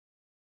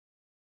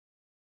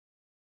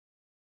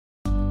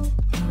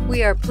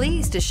We are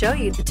pleased to show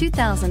you the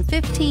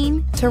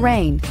 2015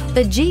 Terrain.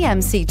 The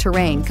GMC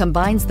Terrain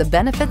combines the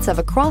benefits of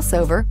a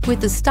crossover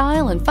with the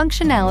style and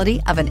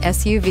functionality of an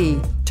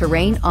SUV.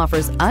 Terrain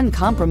offers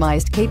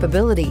uncompromised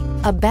capability,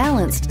 a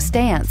balanced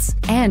stance,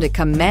 and a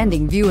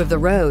commanding view of the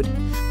road,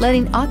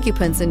 letting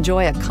occupants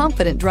enjoy a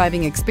confident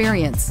driving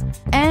experience.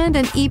 And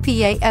an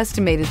EPA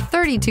estimated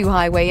 32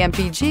 highway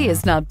MPG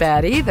is not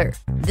bad either.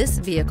 This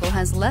vehicle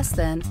has less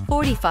than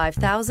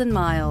 45,000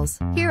 miles.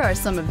 Here are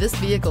some of this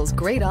vehicle's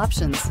great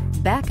options: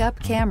 backup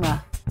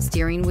camera,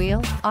 steering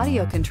wheel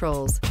audio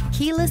controls,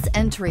 keyless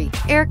entry,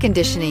 air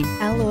conditioning,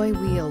 alloy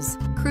wheels,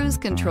 cruise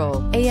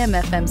control,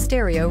 AM/FM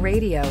stereo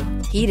radio,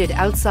 heated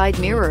outside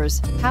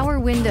mirrors, power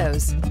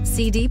windows,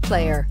 CD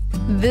player.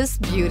 This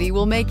beauty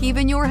will make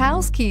even your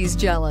house keys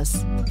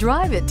jealous.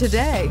 Drive it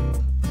today.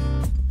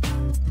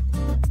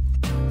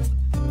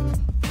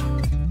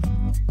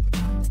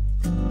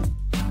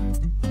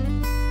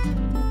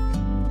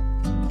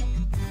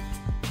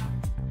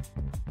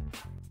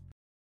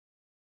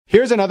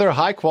 Here's another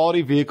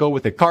high-quality vehicle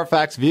with a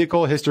Carfax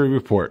Vehicle History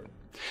Report.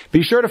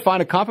 Be sure to find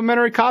a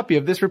complimentary copy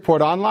of this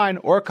report online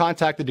or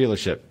contact the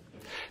dealership.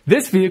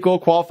 This vehicle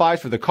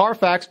qualifies for the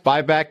Carfax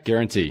Buyback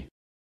Guarantee.